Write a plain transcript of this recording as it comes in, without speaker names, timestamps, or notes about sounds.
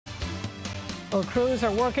Well, crews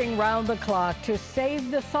are working round the clock to save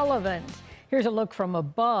the Sullivans. Here's a look from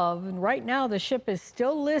above. And right now, the ship is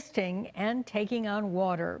still listing and taking on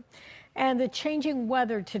water. And the changing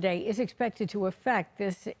weather today is expected to affect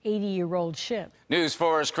this 80-year-old ship. News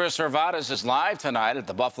 4's Chris Servatas is live tonight at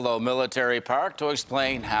the Buffalo Military Park to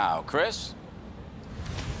explain how. Chris?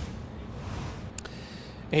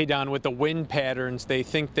 Hey, Don, with the wind patterns, they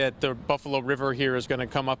think that the Buffalo River here is going to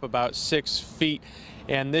come up about 6 feet.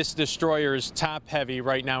 And this destroyer is top heavy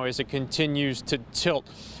right now as it continues to tilt.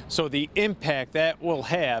 So the impact that will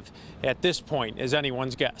have at this point is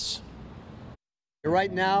anyone's guess.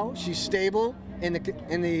 Right now, she's stable in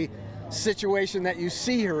the situation that you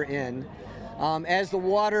see her in. As the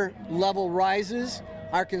water level rises,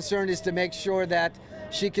 our concern is to make sure that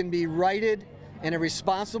she can be righted in a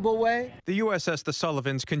responsible way. The USS The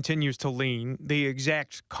Sullivans continues to lean. The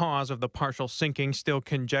exact cause of the partial sinking still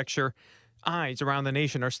conjecture. Eyes around the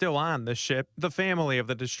nation are still on the ship. The family of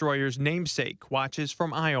the destroyer's namesake watches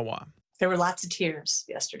from Iowa. There were lots of tears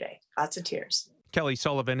yesterday, lots of tears. Kelly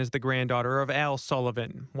Sullivan is the granddaughter of Al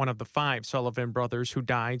Sullivan, one of the 5 Sullivan brothers who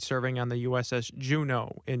died serving on the USS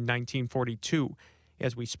Juneau in 1942.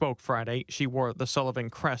 As we spoke Friday, she wore the Sullivan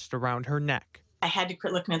crest around her neck. I had to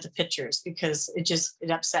quit looking at the pictures because it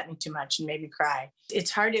upset me too much and made me cry. It's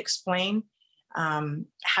hard to explain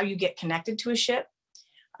how you get connected to a ship.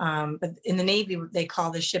 But in the Navy, they call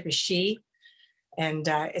the ship a she, and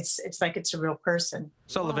it's like it's a real person.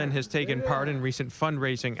 Sullivan has taken part in recent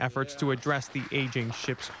fundraising efforts to address the aging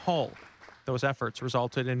ship's hull. Those efforts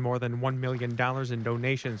resulted in more than $1 million in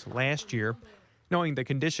donations last year. Knowing the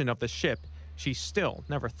condition of the ship, she still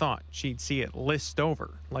never thought she'd see it list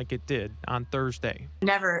over like it did on Thursday.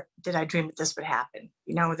 Never did I dream that this would happen.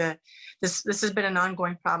 You know, this has been an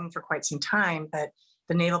ongoing problem for quite some time, but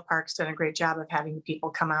the Naval Park's done a great job of having the people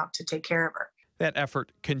come out to take care of her. That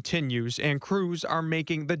effort continues, and crews are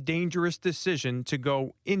making the dangerous decision to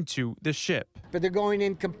go into the ship. But they're going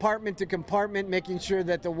in compartment to compartment, making sure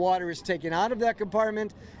that the water is taken out of that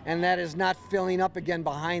compartment and that is not filling up again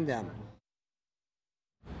behind them.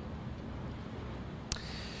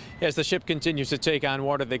 As the ship continues to take on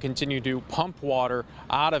water, they continue to pump water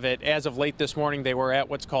out of it. As of late this morning, they were at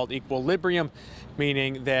what's called equilibrium,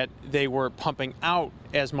 meaning that they were pumping out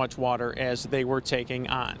as much water as they were taking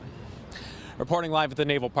on. Reporting live at the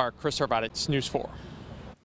Naval Park, Chris Servatas, News 4.